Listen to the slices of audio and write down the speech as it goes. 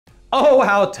Oh,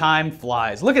 how time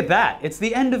flies. Look at that. It's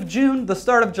the end of June, the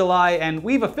start of July, and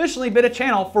we've officially been a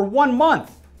channel for 1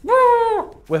 month.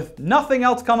 Woo! With nothing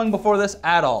else coming before this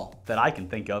at all that I can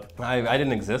think of. I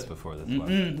didn't exist before this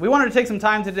month. We wanted to take some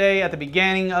time today at the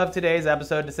beginning of today's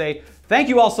episode to say thank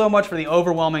you all so much for the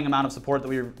overwhelming amount of support that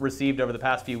we've received over the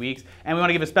past few weeks. And we want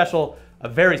to give a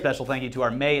very special thank you to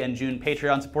our May and June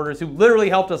Patreon supporters who literally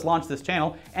helped us launch this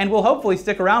channel and will hopefully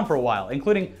stick around for a while,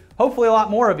 including hopefully a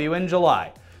lot more of you in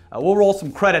July. We'll roll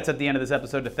some credits at the end of this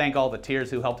episode to thank all the tiers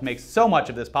who helped make so much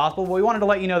of this possible, but we wanted to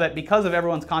let you know that because of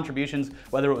everyone's contributions,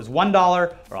 whether it was $1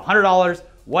 or $100,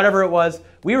 whatever it was,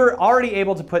 we were already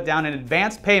able to put down an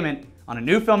advanced payment on a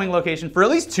new filming location for at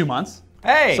least 2 months.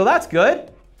 Hey! So that's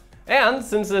good. And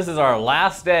since this is our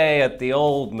last day at the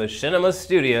old Machinima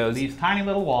Studios, These tiny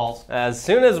little walls. as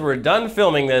soon as we're done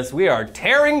filming this, we are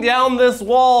tearing down this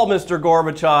wall, Mr.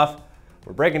 Gorbachev.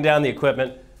 We're breaking down the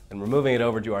equipment, and we're moving it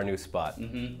over to our new spot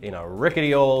in a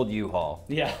rickety old U-Haul.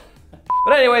 Yeah.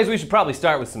 But anyways, we should probably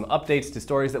start with some updates to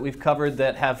stories that we've covered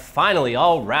that have finally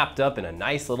all wrapped up in a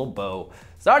nice little bow.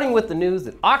 Starting with the news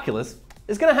that Oculus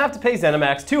is gonna have to pay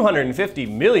ZeniMax $250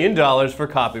 million for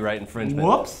copyright infringement.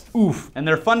 Whoops. Oof. And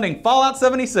they're funding Fallout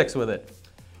 76 with it.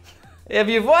 If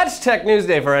you've watched Tech News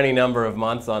Day for any number of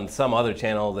months on some other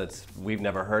channel that we've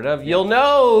never heard of, you'll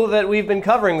know that we've been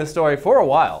covering the story for a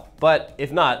while. But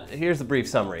if not, here's the brief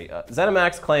summary.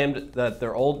 ZeniMax claimed that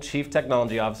their old chief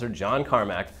technology officer, John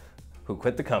Carmack, who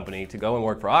quit the company to go and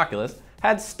work for Oculus,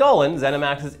 had stolen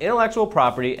ZeniMax's intellectual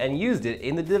property and used it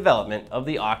in the development of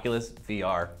the Oculus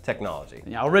VR technology.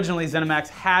 Now, originally ZeniMax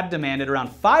had demanded around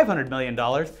 $500 million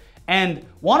and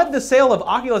wanted the sale of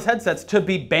Oculus headsets to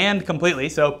be banned completely,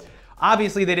 so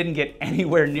obviously they didn't get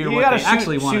anywhere near what they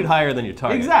actually wanted. Shoot higher than your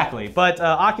target. Exactly, but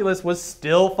Oculus was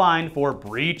still fined for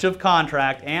breach of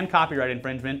contract and copyright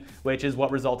infringement, which is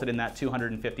what resulted in that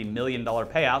 $250 million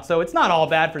payout, so it's not all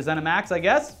bad for ZeniMax, I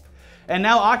guess. And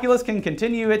now Oculus can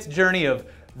continue its journey of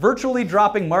virtually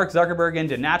dropping Mark Zuckerberg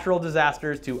into natural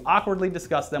disasters to awkwardly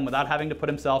discuss them without having to put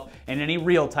himself in any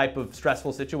real type of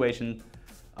stressful situation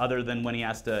other than when he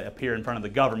has to appear in front of the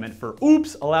government for,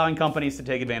 oops, allowing companies to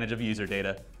take advantage of user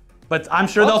data. But I'm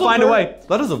sure they'll find a way.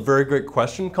 That is a very great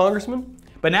question, Congressman.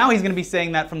 But now he's going to be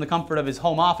saying that from the comfort of his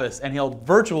home office, and he'll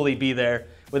virtually be there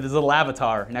with his little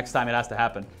avatar next time it has to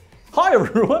happen. Hi,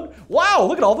 everyone. Wow,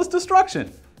 look at all this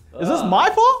destruction. Is this my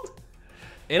fault?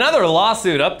 In other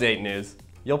lawsuit update news,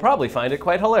 you'll probably find it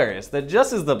quite hilarious that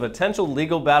just as the potential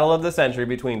legal battle of the century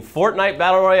between Fortnite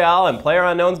Battle Royale and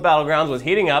PlayerUnknown's Battlegrounds was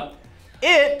heating up,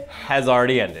 it has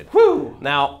already ended. Whew.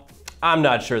 Now, I'm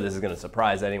not sure this is going to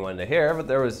surprise anyone to hear, but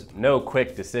there was no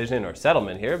quick decision or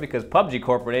settlement here because PUBG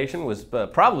Corporation was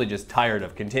probably just tired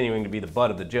of continuing to be the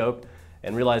butt of the joke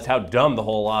and realized how dumb the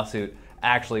whole lawsuit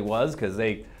actually was because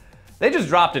they just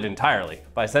dropped it entirely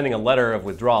by sending a letter of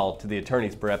withdrawal to the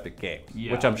attorneys for Epic Games,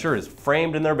 which I'm sure is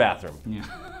framed in their bathroom. Yeah.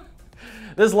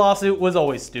 This lawsuit was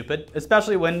always stupid,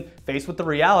 especially when faced with the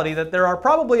reality that there are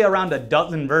probably around a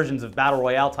dozen versions of Battle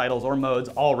Royale titles or modes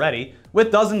already,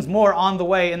 with dozens more on the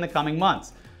way in the coming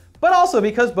months. But also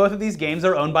because both of these games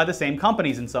are owned by the same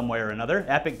companies in some way or another.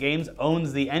 Epic Games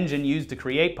owns the engine used to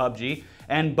create PUBG,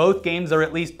 and both games are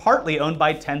at least partly owned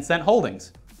by Tencent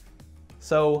Holdings.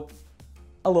 So,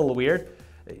 a little weird.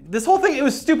 This whole thing, it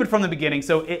was stupid from the beginning,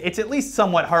 so it's at least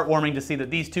somewhat heartwarming to see that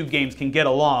these two games can get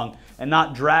along and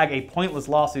not drag a pointless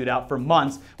lawsuit out for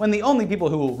months when the only people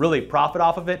who will really profit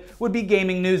off of it would be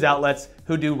gaming news outlets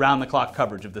who do round-the-clock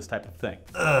coverage of this type of thing.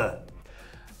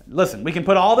 Listen, we can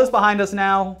put all this behind us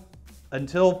now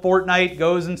until Fortnite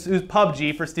goes and sues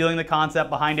PUBG for stealing the concept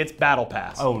behind its Battle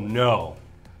Pass. Oh no.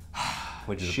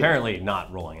 Which is apparently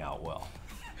not rolling out well.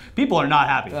 People are not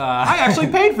happy. I actually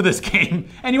paid for this game,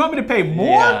 and you want me to pay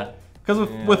more? Because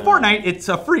with Fortnite, it's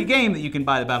a free game that you can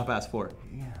buy the Battle Pass for.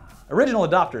 Yeah. Original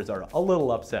adopters are a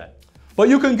little upset. But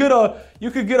you can get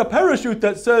a parachute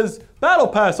that says Battle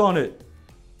Pass on it.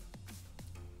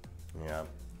 Yeah.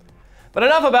 But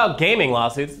enough about gaming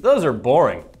lawsuits. Those are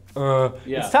boring.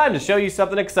 It's time to show you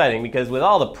something exciting because with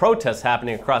all the protests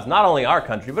happening across not only our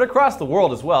country, but across the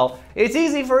world as well, it's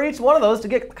easy for each one of those to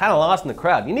get kind of lost in the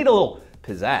crowd. You need a little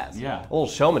pizzazz, a little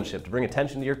showmanship to bring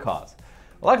attention to your cause.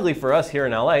 Luckily for us here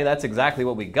in LA, that's exactly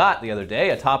what we got the other day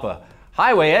atop a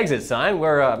highway exit sign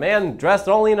where a man dressed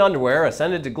only in underwear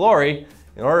ascended to glory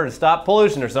in order to stop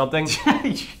pollution or something.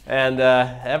 And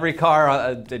every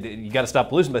car, you gotta stop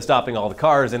pollution by stopping all the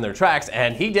cars in their tracks,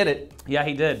 and he did it. Yeah,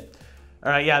 he did.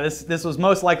 All right, yeah, this was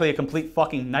most likely a complete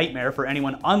fucking nightmare for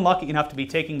anyone unlucky enough to be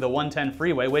taking the 110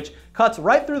 freeway, which cuts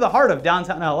right through the heart of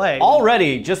downtown LA.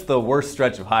 Already just the worst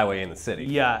stretch of highway in the city.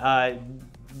 Yeah,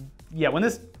 when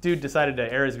this dude decided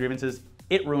to air his grievances,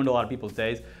 it ruined a lot of people's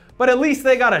days. But at least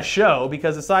they got a show,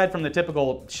 because aside from the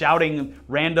typical shouting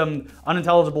random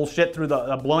unintelligible shit through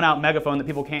the blown out megaphone that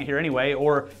people can't hear anyway,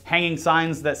 or hanging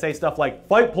signs that say stuff like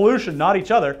 "fight pollution, not each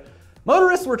other,"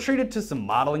 motorists were treated to some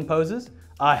modeling poses,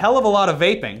 a hell of a lot of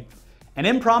vaping, an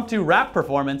impromptu rap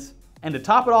performance, and to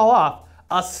top it all off,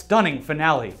 a stunning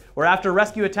finale, where after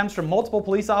rescue attempts from multiple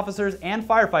police officers and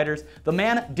firefighters, the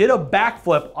man did a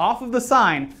backflip off of the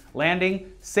sign,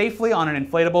 landing safely on an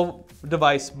inflatable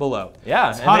device below. Yeah,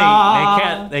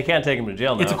 and they can't take him to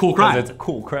jail now. It's a cool crime. It's a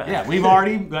cool crime. Yeah, we've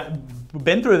already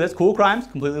been through this. Cool crimes,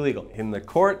 completely legal. In the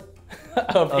court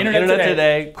of Internet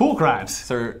today, cool crimes.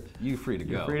 Sir, you free to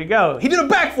go. You're free to go. He did a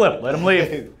backflip. Let him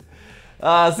leave.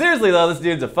 Seriously though, this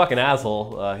dude's a fucking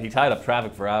asshole. He tied up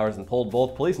traffic for hours and pulled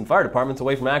both police and fire departments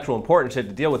away from actual important shit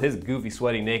to deal with his goofy,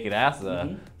 sweaty, naked ass.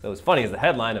 So as funny as the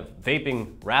headline of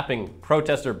 "Vaping, Rapping,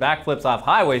 Protester Backflips Off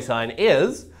Highway Sign"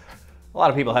 is, a lot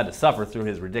of people had to suffer through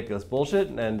his ridiculous bullshit,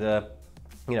 and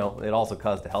you know, it also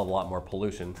caused a hell of a lot more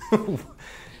pollution.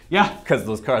 Yeah. Because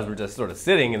those cars were just sort of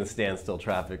sitting in the standstill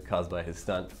traffic caused by his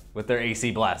stunt with their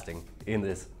AC blasting in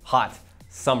this hot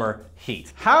summer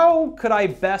heat. How could I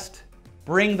best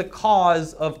bring the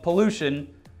cause of pollution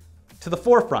to the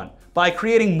forefront? By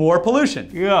creating more pollution.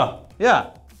 Yeah.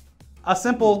 Yeah. A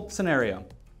simple scenario.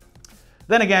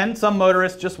 Then again, some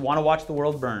motorists just want to watch the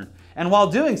world burn. And while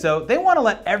doing so, they want to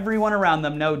let everyone around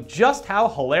them know just how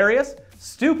hilarious,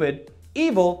 stupid,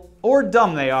 evil, or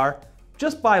dumb they are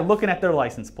just by looking at their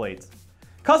license plates.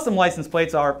 Custom license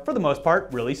plates are, for the most part,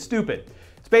 really stupid.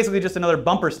 It's basically just another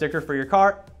bumper sticker for your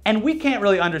car, and we can't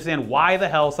really understand why the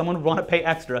hell someone would want to pay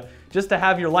extra just to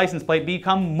have your license plate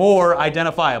become more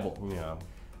identifiable. Yeah.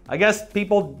 I guess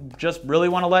people just really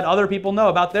want to let other people know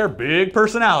about their big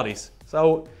personalities.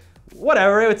 So,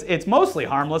 whatever, it's mostly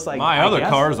harmless. My other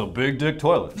car is a big dick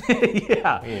toilet.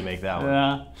 Yeah. You didn't make that one.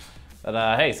 Yeah.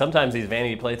 But hey, sometimes these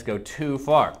vanity plates go too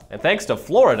far. And thanks to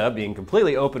Florida being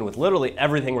completely open with literally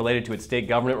everything related to its state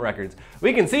government records,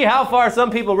 we can see how far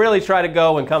some people really try to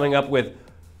go when coming up with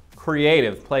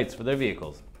creative plates for their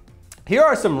vehicles. Here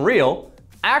are some real,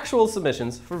 actual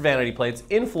submissions for vanity plates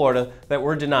in Florida that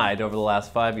were denied over the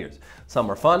last 5 years. Some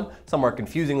are fun, some are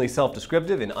confusingly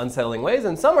self-descriptive in unsettling ways,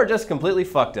 and some are just completely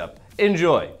fucked up.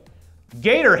 Enjoy.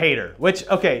 Gator hater, which,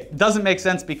 okay, doesn't make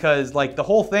sense because like the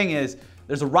whole thing is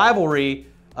there's a rivalry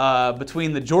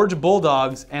between the Georgia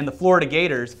Bulldogs and the Florida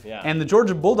Gators, and the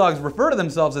Georgia Bulldogs refer to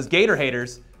themselves as Gator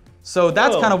haters. So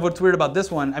that's kind of what's weird about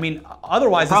this one. I mean,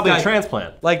 otherwise probably this guy, a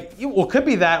transplant. Like, well, it could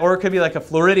be that, or it could be like a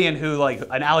Floridian who like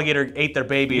an alligator ate their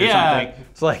baby or something.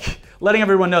 It's like letting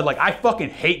everyone know, like, I fucking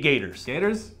hate gators.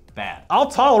 Gators? Bad. I'll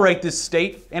tolerate this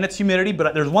state and its humidity,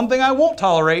 but there's one thing I won't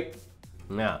tolerate.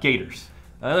 Yeah. Gators.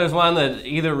 There's one that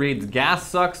either reads "Gas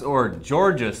sucks" or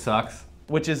 "Georgia sucks."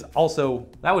 Which is also...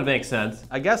 That would make sense.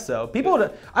 I guess so. People,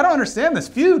 I don't understand this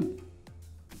feud.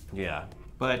 Yeah.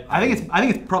 But I think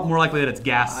it's more likely that it's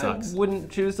gas sucks. I wouldn't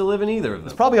choose to live in either of them.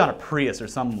 It's probably on a Prius or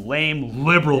some lame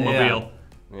liberal mobile.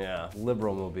 Yeah,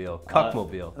 liberal mobile,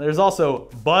 cuck-mobile. There's also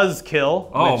Buzzkill.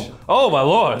 Oh my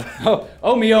lord.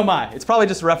 Oh me, oh my. It's probably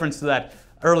just a reference to that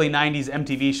early 90s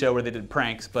MTV show where they did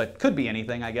pranks, but could be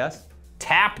anything, I guess.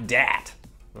 Tap Dat.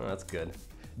 Oh, that's good.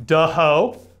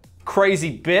 Duh-ho.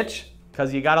 Crazy bitch.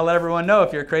 Because you gotta let everyone know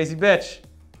if you're a crazy bitch.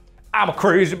 I'm a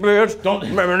crazy bitch. Don't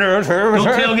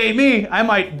tailgate me. I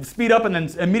might speed up and then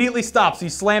immediately stop so you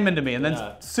slam into me and then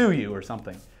sue you or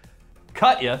something.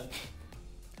 Cut ya.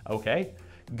 Okay.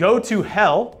 Go to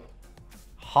hell.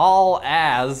 Haul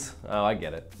as. Oh, I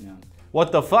get it. Yeah.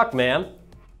 What the fuck, man?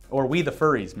 Or we the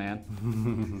furries,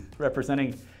 man.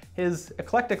 Representing his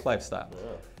eclectic lifestyle.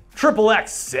 Triple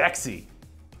X sexy.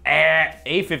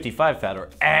 A55 fat or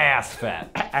ass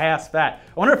fat? Ass fat.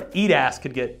 I wonder if eat ass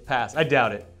could get passed. I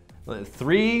doubt it.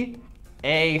 3A7.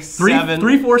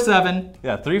 347.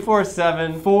 Yeah,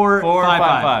 347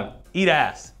 455. Eat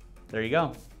ass. There you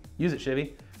go. Use it,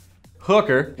 Shivy.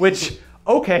 Hooker. Which,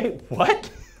 okay, what?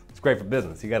 It's great for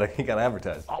business. You gotta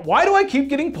advertise. Why do I keep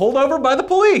getting pulled over by the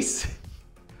police?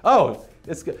 Oh,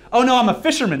 it's good. Oh no, I'm a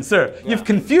fisherman, sir. Yeah. You've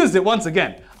confused it once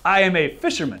again. I am a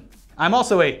fisherman. I'm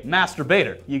also a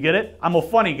masturbator. You get it? I'm a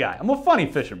funny guy. I'm a funny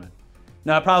fisherman.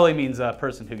 No, it probably means a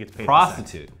person who gets paid.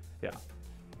 Prostitute. Yeah.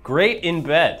 Great in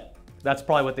bed. That's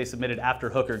probably what they submitted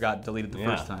after Hooker got deleted the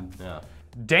first time. Yeah.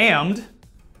 Damned.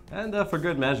 And for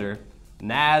good measure,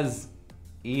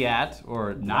 Naz-iat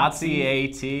or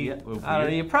Nazi-at. Yeah, I don't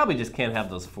know, you probably just can't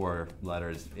have those 4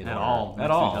 letters in at all.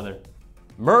 At all.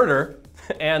 Murder.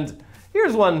 And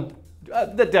here's one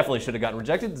that definitely should have gotten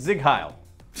rejected. Zig Heil.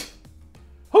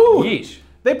 Whew. Yeesh.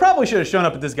 They probably should have shown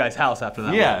up at this guy's house after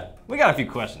that. Yeah, we got a few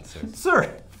questions, sir.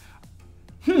 Sir.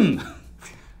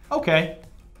 Okay.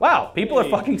 Wow, people are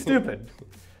fucking stupid.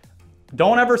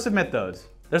 Don't ever submit those.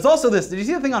 There's also this, did you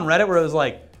see the thing on Reddit where it was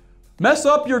like, mess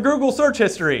up your Google search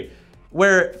history?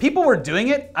 Where people were doing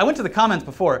it, I went to the comments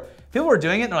before, people were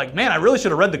doing it and they're like, man, I really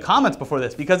should have read the comments before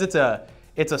this because it's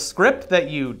a script that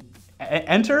you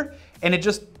enter and it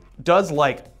just does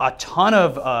like a ton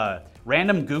of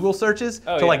random Google searches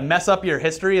to like mess up your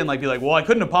history and like be like, well, I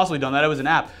couldn't have possibly done that, it was an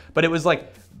app. But it was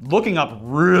like looking up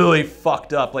really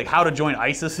fucked up, like how to join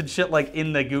ISIS and shit like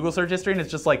in the Google search history, and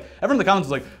it's just like, everyone in the comments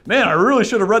was like, man, I really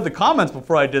should have read the comments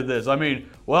before I did this. I mean,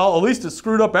 well, at least it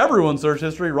screwed up everyone's search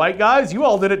history, right guys? You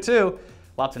all did it too.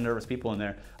 Lots of nervous people in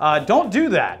there. Don't do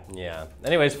that. Yeah.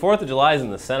 Anyways, 4th of July is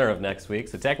in the center of next week,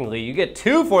 so technically you get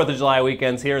 2 4th of July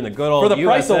weekends here in the good old For the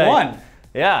USA. price of one.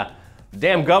 Yeah. The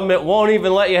damn government won't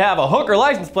even let you have a hooker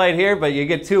license plate here, but you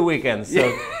get 2 weekends.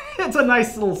 So. It's a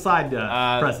nice little side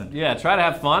present. Yeah, try to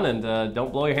have fun and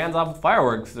don't blow your hands off with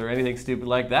fireworks or anything stupid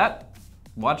like that.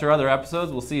 Watch our other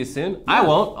episodes. We'll see you soon. Yeah. I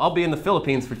won't. I'll be in the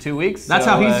Philippines for 2 weeks. That's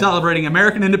how he's celebrating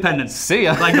American independence. See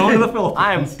ya. Like going to the Philippines.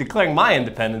 I am declaring my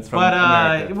independence from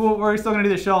America. But we're still going to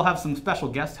do the show. I'll have some special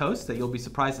guest hosts that you'll be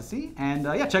surprised to see. And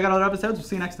yeah, check out other episodes. We'll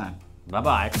see you next time.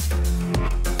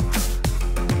 Bye-bye.